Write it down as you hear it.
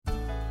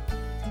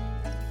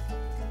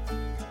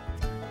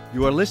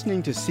You are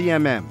listening to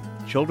CMM,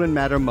 Children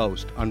Matter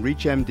Most, on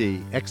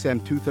ReachMD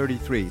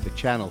XM233, the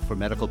channel for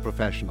medical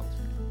professionals.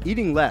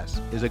 Eating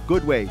less is a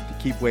good way to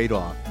keep weight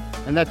off,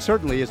 and that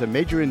certainly is a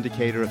major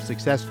indicator of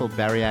successful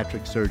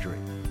bariatric surgery.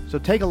 So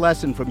take a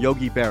lesson from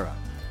Yogi Berra,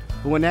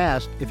 who when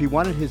asked if he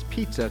wanted his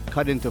pizza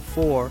cut into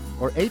 4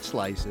 or 8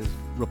 slices,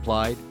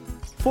 replied,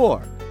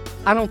 4.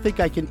 I don't think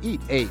I can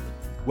eat 8.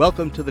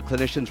 Welcome to the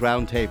Clinicians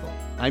Roundtable.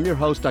 I'm your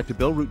host, Dr.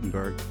 Bill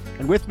Rutenberg,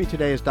 and with me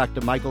today is Dr.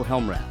 Michael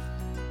Helmrath.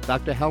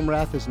 Dr.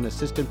 Helmrath is an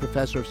assistant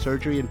professor of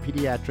surgery and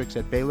pediatrics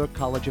at Baylor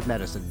College of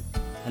Medicine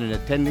and an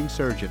attending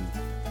surgeon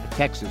at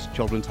Texas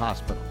Children's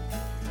Hospital.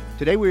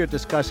 Today we are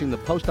discussing the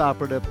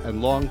postoperative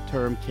and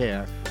long-term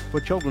care for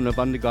children who have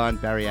undergone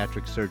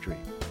bariatric surgery.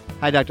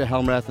 Hi, Dr.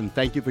 Helmrath, and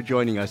thank you for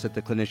joining us at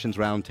the Clinicians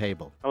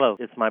Roundtable. Hello,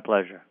 it's my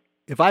pleasure.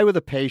 If I were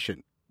the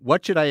patient,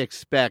 what should I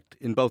expect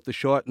in both the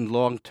short and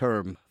long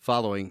term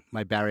following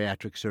my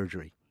bariatric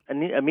surgery?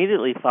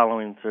 Immediately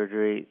following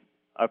surgery,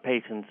 our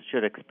patients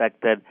should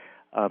expect that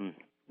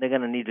they're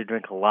going to need to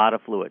drink a lot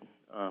of fluid.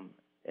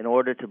 In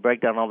order to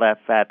break down all that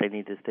fat, they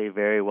need to stay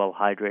very well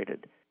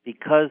hydrated.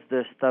 Because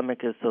their stomach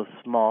is so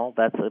small,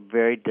 that's a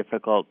very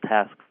difficult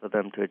task for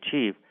them to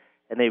achieve,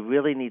 and they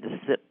really need to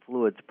sip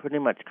fluids pretty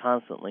much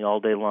constantly all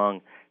day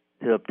long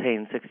to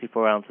obtain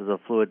 64 ounces of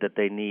fluid that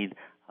they need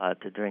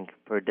to drink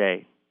per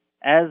day.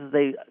 As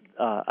they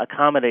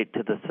accommodate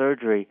to the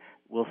surgery,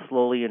 we'll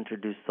slowly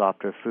introduce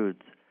softer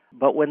foods.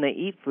 But when they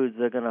eat foods,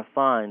 they're going to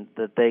find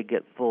that they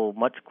get full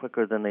much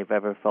quicker than they've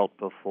ever felt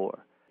before.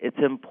 It's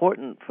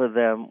important for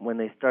them when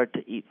they start to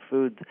eat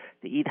foods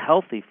to eat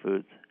healthy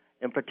foods,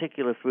 in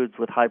particular foods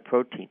with high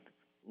protein.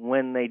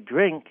 When they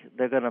drink,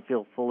 they're going to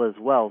feel full as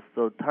well.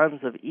 So times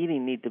of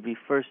eating need to be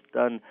first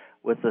done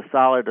with the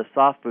solid or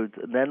soft foods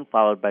and then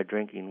followed by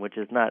drinking, which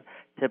is not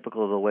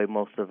typical of the way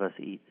most of us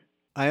eat.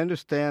 I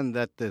understand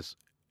that this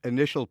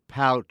initial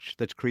pouch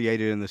that's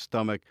created in the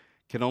stomach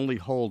can only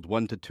hold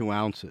 1 to 2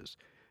 ounces.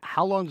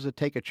 How long does it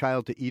take a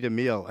child to eat a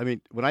meal? I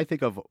mean, when I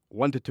think of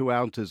 1 to 2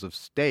 ounces of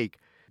steak,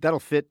 that'll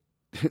fit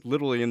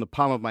literally in the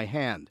palm of my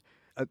hand.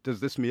 Does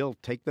this meal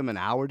take them an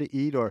hour to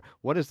eat, or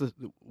what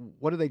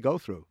do they go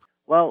through?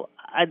 Well,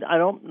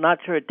 I'm not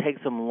sure it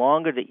takes them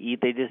longer to eat.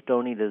 They just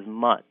don't eat as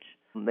much.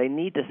 They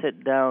need to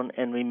sit down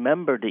and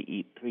remember to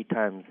eat 3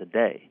 times a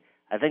day.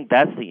 I think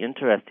that's the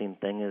interesting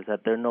thing, is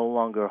that they're no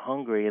longer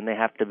hungry and they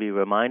have to be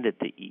reminded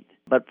to eat.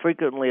 But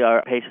frequently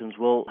our patients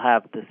will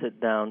have to sit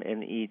down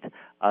and eat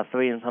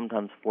 3 and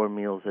sometimes 4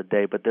 meals a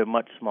day, but they're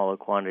much smaller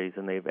quantities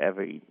than they've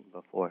ever eaten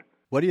before.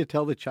 What do you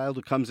tell the child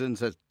who comes in and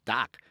says,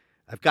 Doc,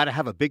 I've got to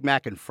have a Big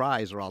Mac and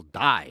fries or I'll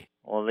die?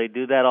 Well, they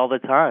do that all the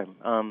time.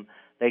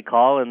 They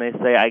call and they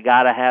say, I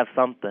got to have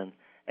something.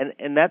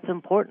 And that's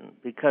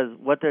important, because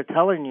what they're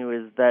telling you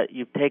is that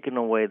you've taken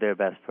away their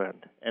best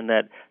friend and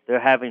that they're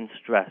having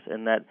stress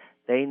and that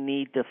they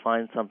need to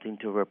find something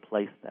to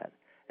replace that.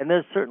 And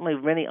there's certainly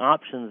many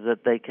options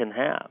that they can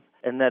have,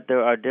 and that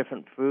there are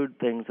different food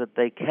things that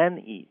they can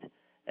eat,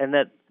 and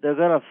that they're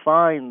going to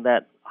find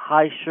that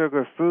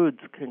high-sugar foods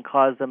can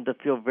cause them to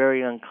feel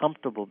very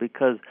uncomfortable,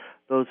 because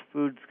those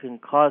foods can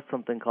cause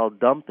something called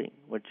dumping,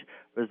 which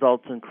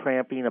results in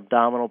cramping,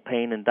 abdominal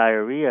pain, and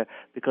diarrhea,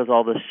 because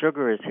all the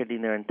sugar is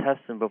hitting their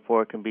intestine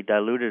before it can be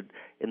diluted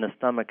in the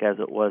stomach as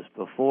it was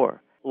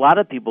before. A lot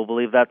of people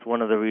believe that's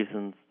one of the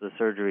reasons the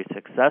surgery is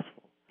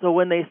successful. So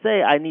when they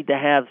say, I need to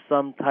have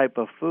some type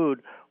of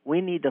food,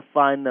 we need to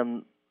find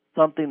them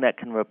something that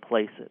can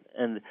replace it.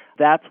 And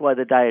that's why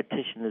the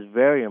dietitian is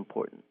very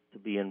important to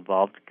be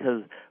involved,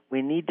 because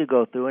we need to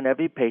go through, and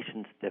every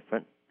patient's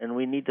different, and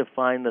we need to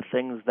find the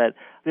things that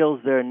fills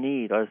their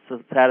need or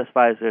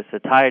satisfies their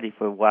satiety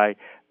for why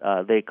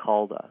they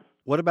called us.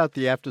 What about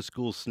the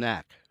after-school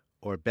snack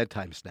or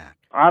bedtime snack?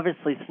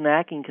 Obviously,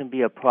 snacking can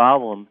be a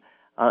problem,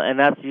 and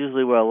that's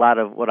usually where a lot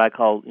of what I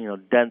call,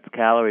 dense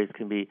calories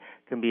can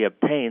be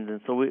obtained.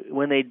 And so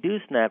when they do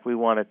snack, we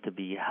want it to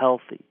be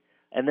healthy.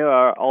 And there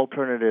are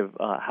alternative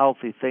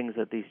healthy things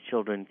that these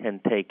children can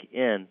take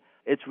in.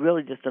 It's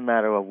really just a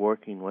matter of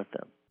working with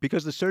them.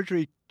 Because the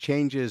surgery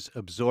changes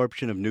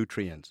absorption of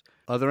nutrients,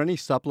 are there any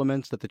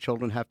supplements that the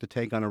children have to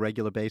take on a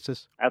regular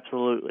basis?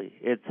 Absolutely.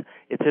 It's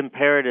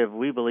imperative,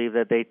 we believe,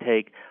 that they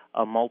take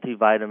a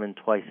multivitamin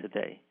twice a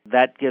day.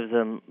 That gives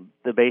them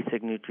the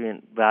basic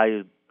nutrient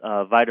value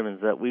vitamins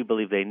that we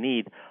believe they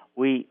need.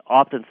 We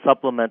often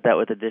supplement that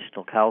with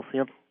additional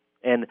calcium,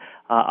 and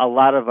a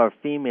lot of our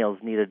females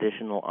need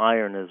additional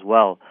iron as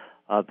well,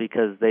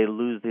 because they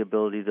lose the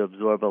ability to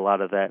absorb a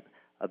lot of that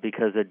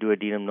because their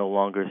duodenum no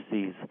longer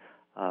sees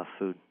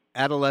food.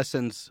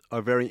 Adolescents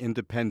are very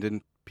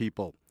independent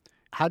people.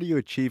 How do you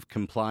achieve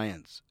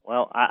compliance?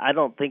 Well, I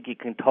don't think you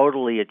can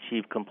totally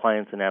achieve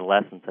compliance in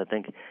adolescence. I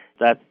think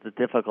that's the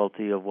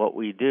difficulty of what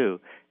we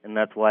do, and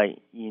that's why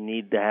you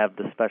need to have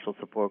the special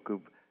support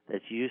group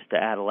that's used to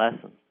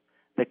adolescents.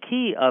 The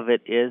key of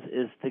it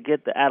is to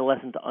get the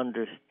adolescent to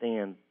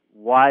understand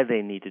why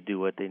they need to do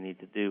what they need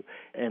to do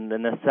and the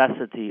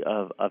necessity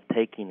of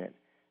taking it.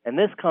 And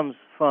this comes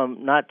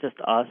from not just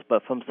us,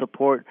 but from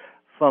support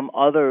from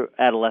other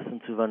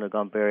adolescents who've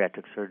undergone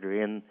bariatric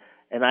surgery. And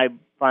I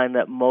find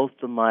that most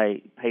of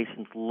my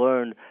patients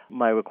learned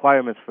my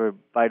requirements for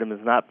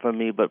vitamins not from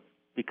me, but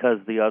because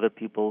the other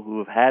people who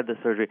have had the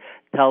surgery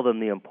tell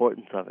them the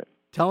importance of it.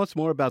 Tell us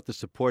more about the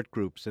support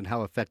groups and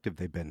how effective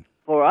they've been.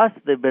 For us,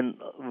 they've been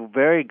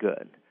very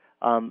good.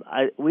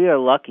 We are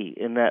lucky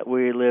in that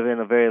we live in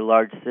a very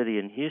large city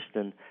in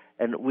Houston,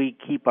 and we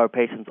keep our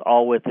patients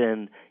all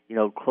within,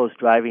 close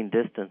driving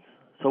distance.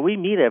 So we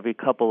meet every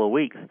couple of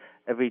weeks,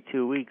 every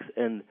 2 weeks,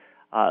 and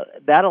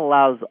that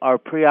allows our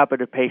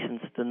preoperative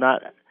patients to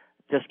not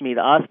just meet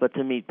us, but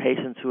to meet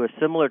patients who are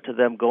similar to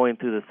them going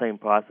through the same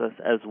process,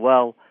 as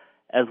well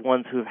as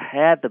ones who've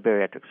had the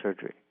bariatric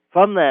surgery.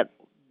 From that,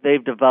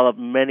 they've developed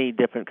many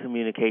different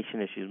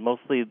communication issues.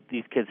 Mostly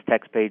these kids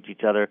text page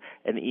each other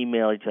and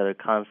email each other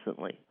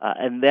constantly,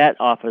 and that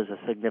offers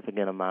a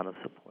significant amount of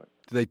support.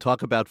 Do they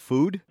talk about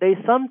food? They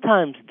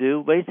sometimes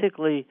do.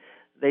 Basically,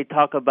 they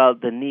talk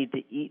about the need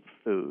to eat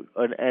food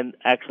and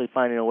actually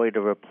finding a way to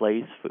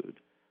replace food.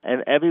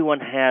 And everyone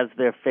has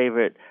their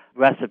favorite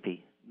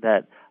recipe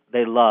that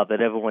they love, that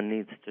everyone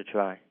needs to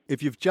try.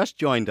 If you've just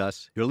joined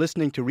us, you're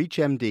listening to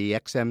ReachMD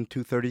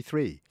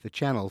XM233, the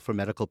channel for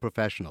medical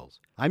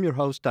professionals. I'm your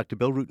host, Dr.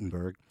 Bill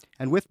Rutenberg,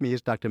 and with me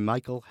is Dr.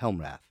 Michael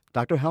Helmrath.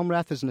 Dr.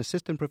 Helmrath is an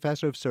assistant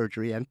professor of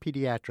surgery and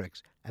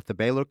pediatrics at the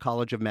Baylor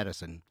College of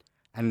Medicine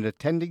and an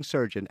attending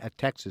surgeon at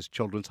Texas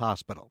Children's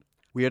Hospital.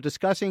 We are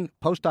discussing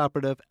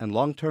postoperative and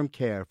long-term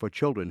care for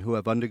children who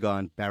have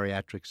undergone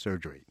bariatric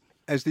surgery.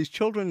 As these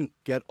children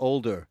get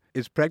older,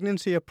 is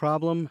pregnancy a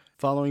problem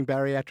following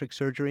bariatric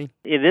surgery?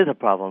 It is a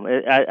problem.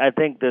 I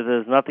think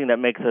there's nothing that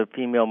makes a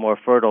female more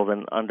fertile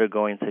than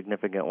undergoing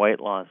significant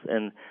weight loss.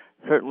 And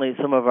certainly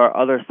some of our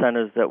other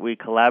centers that we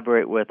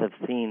collaborate with have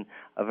seen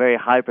a very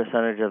high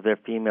percentage of their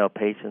female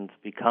patients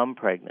become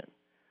pregnant.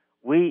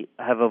 We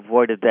have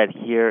avoided that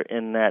here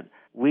in that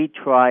we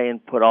try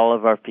and put all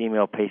of our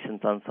female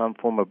patients on some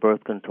form of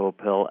birth control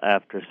pill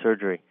after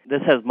surgery.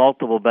 This has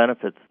multiple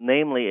benefits.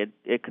 Namely,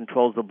 it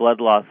controls the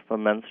blood loss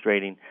from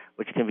menstruating,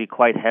 which can be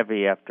quite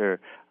heavy after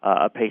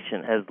a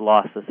patient has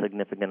lost a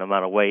significant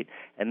amount of weight,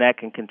 and that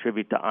can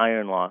contribute to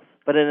iron loss.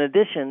 But in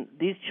addition,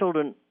 these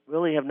children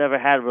really have never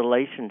had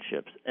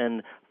relationships,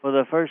 and for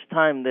the first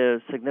time,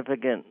 their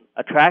significant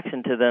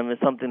attraction to them is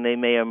something they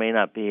may or may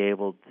not be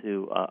able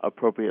to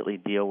appropriately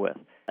deal with.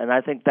 And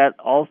I think that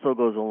also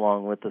goes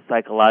along with the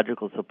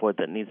psychological support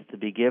that needs to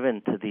be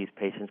given to these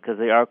patients because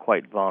they are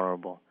quite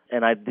vulnerable.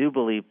 And I do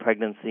believe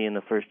pregnancy in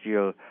the first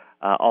year,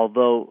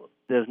 although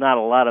there's not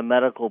a lot of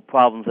medical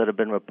problems that have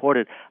been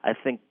reported, I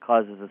think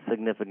causes a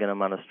significant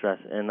amount of stress,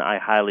 and I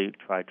highly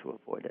try to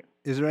avoid it.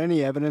 Is there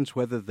any evidence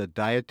whether the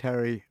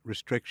dietary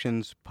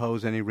restrictions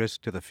pose any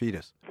risk to the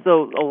fetus?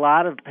 So a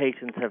lot of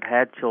patients have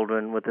had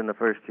children within the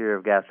first year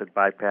of gastric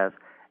bypass,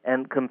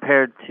 and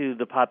compared to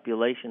the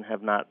population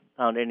have not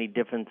found any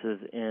differences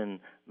in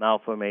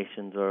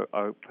malformations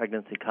or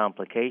pregnancy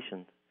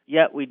complications.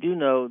 Yet we do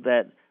know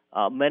that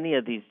many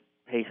of these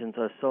patients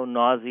are so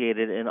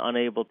nauseated and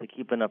unable to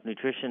keep enough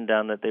nutrition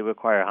down that they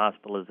require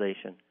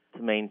hospitalization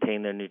to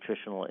maintain their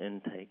nutritional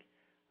intake.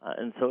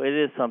 And so it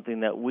is something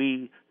that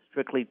we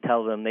strictly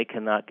tell them they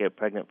cannot get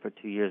pregnant for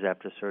 2 years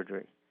after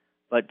surgery.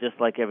 But just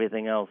like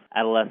everything else,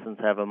 adolescents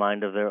have a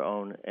mind of their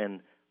own, and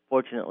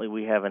fortunately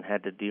we haven't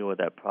had to deal with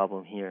that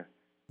problem here.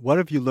 What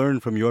have you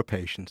learned from your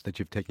patients that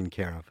you've taken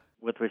care of?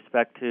 With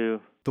respect to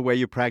the way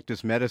you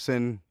practice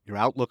medicine, your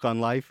outlook on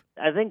life?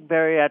 I think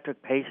bariatric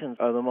patients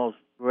are the most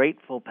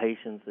grateful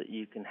patients that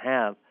you can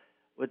have.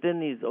 Within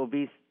these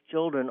obese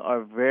children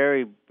are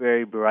very,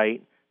 very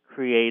bright,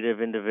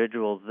 creative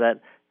individuals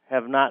that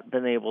have not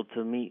been able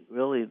to meet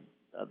really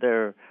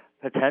their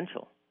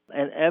potential.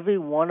 And every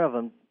one of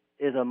them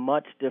is a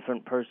much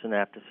different person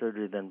after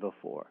surgery than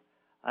before.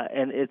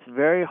 And it's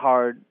very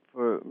hard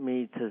for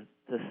me to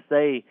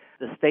state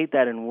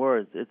that in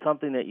words. It's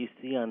something that you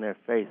see on their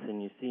face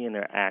and you see in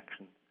their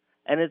actions.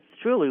 And it's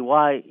truly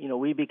why,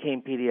 we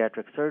became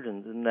pediatric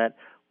surgeons, in that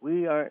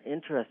we aren't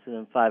interested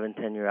in 5 and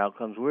 10 year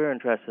outcomes. We're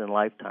interested in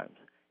lifetimes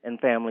and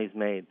families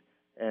made.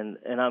 And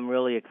I'm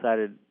really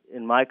excited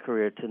in my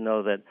career to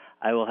know that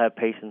I will have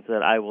patients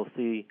that I will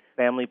see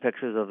family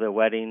pictures of their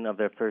wedding, of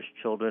their first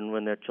children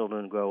when their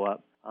children grow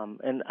up.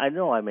 And I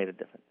know I made a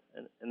difference,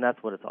 and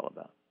that's what it's all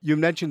about. You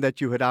mentioned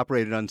that you had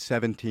operated on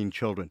 17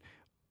 children.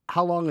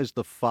 How long is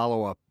the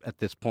follow-up at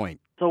this point?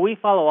 So we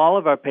follow all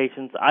of our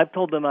patients. I've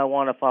told them I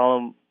want to follow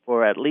them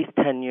for at least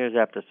 10 years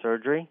after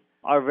surgery.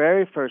 Our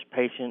very first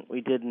patient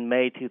we did in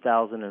May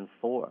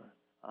 2004,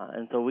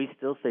 and so we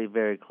still stay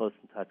very close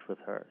in touch with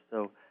her.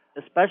 So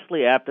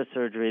especially after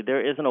surgery,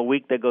 there isn't a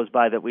week that goes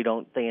by that we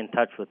don't stay in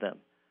touch with them.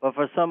 But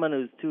for someone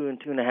who's 2 and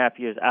 2.5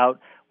 years out,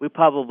 we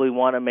probably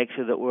want to make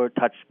sure that we're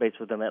touch base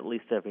with them at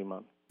least every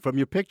month. From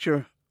your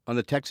picture on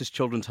the Texas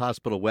Children's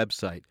Hospital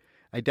website,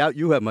 I doubt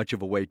you have much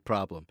of a weight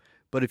problem.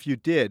 But if you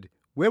did,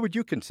 where would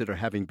you consider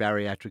having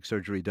bariatric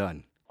surgery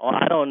done? Well,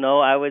 I don't know.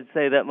 I would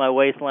say that my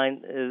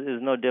waistline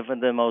is no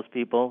different than most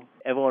people.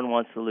 Everyone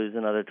wants to lose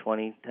another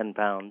 10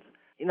 pounds.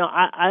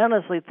 I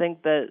honestly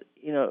think that,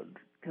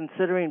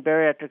 considering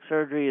bariatric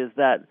surgery is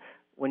that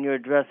when you're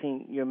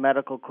addressing your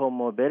medical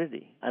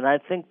comorbidity. And I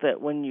think that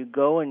when you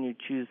go and you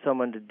choose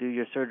someone to do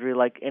your surgery,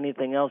 like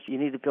anything else, you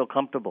need to feel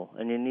comfortable,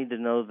 and you need to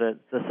know that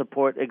the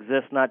support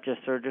exists not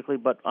just surgically,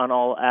 but on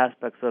all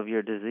aspects of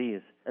your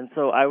disease. And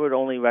so I would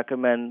only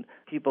recommend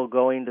people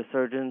going to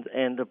surgeons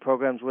and to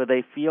programs where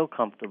they feel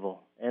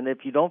comfortable. And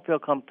if you don't feel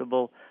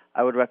comfortable,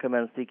 I would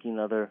recommend seeking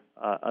other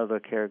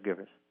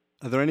caregivers.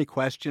 Are there any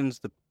questions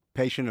the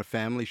patient or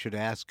family should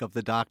ask of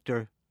the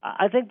doctor?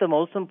 I think the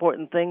most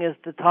important thing is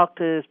to talk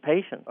to his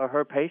patient or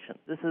her patient.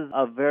 This is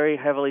a very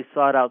heavily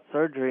sought-out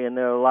surgery, and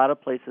there are a lot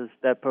of places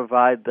that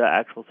provide the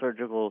actual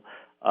surgical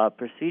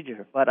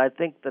procedure. But I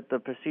think that the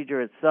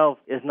procedure itself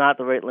is not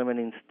the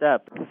rate-limiting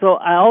step. So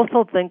I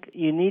also think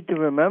you need to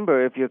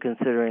remember, if you're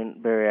considering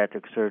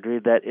bariatric surgery,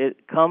 that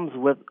it comes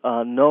with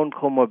known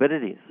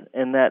comorbidities,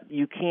 and that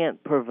you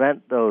can't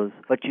prevent those,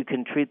 but you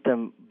can treat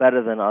them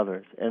better than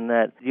others, and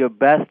that your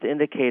best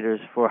indicators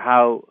for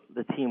how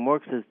the team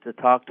works is to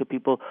talk to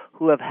people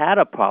who have had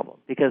a problem,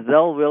 because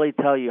they'll really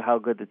tell you how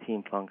good the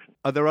team functions.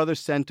 Are there other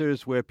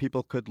centers where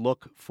people could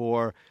look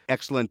for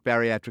excellent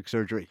bariatric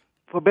surgery?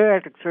 For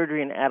bariatric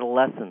surgery in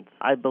adolescents,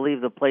 I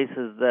believe the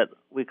places that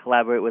we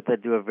collaborate with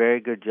that do a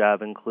very good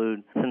job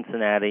include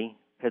Cincinnati,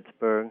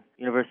 Pittsburgh,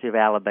 University of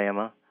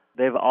Alabama.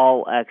 They've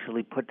all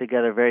actually put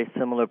together very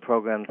similar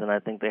programs, and I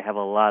think they have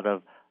a lot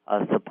of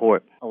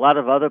support. A lot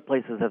of other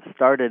places have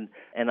started,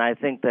 and I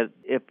think that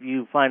if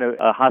you find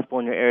a hospital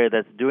in your area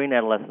that's doing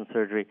adolescent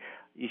surgery,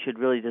 you should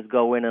really just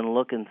go in and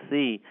look and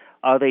see,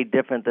 are they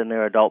different than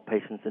their adult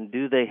patients, and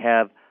do they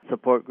have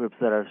support groups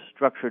that are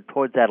structured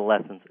towards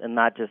adolescents and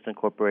not just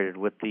incorporated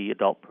with the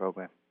adult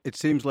program. It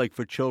seems like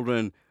for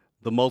children,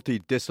 the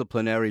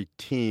multidisciplinary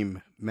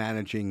team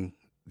managing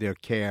their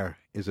care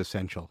is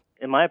essential.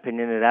 In my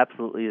opinion, it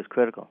absolutely is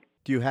critical.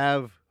 Do you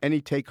have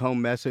any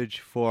take-home message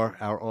for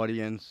our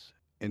audience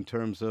in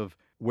terms of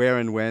where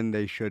and when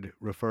they should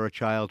refer a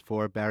child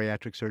for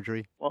bariatric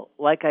surgery? Well,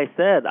 like I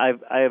said, I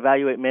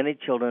evaluate many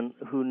children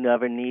who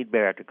never need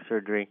bariatric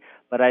surgery,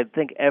 but I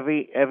think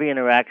every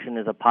interaction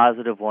is a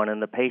positive one,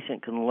 and the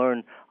patient can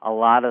learn a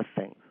lot of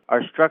things.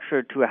 Our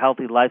structure to a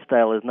healthy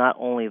lifestyle is not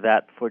only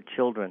that for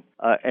children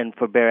and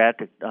for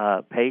bariatric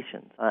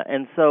patients.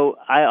 And so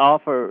I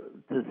offer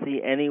to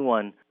see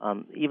anyone,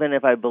 even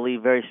if I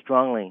believe very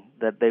strongly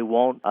that they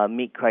won't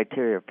meet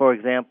criteria. For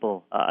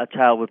example, a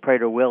child with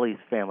Prader-Willi's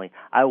family.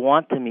 I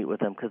want to meet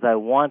with them because I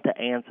want to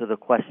answer the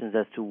questions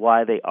as to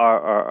why they are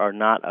or are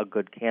not a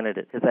good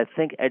candidate, because I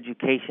think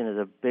education is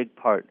a big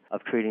part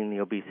of treating the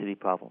obesity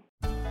problem.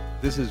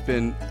 This has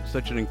been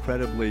such an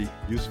incredibly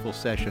useful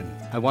session.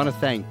 I want to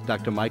thank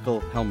Dr. Michael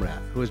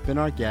Helmrath, who has been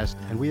our guest,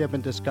 and we have been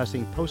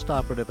discussing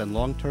postoperative and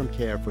long-term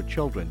care for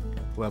children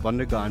who have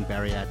undergone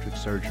bariatric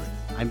surgery.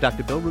 I'm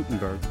Dr. Bill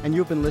Rutenberg, and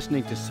you've been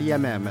listening to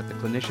CMM at the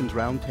Clinicians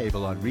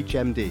Roundtable on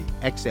ReachMD,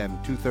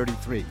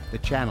 XM233, the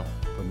channel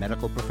for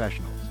medical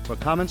professionals. For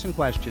comments and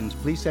questions,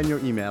 please send your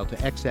email to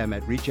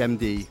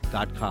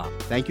xm@reachmd.com.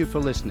 Thank you for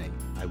listening.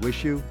 I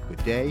wish you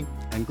good day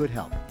and good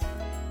health.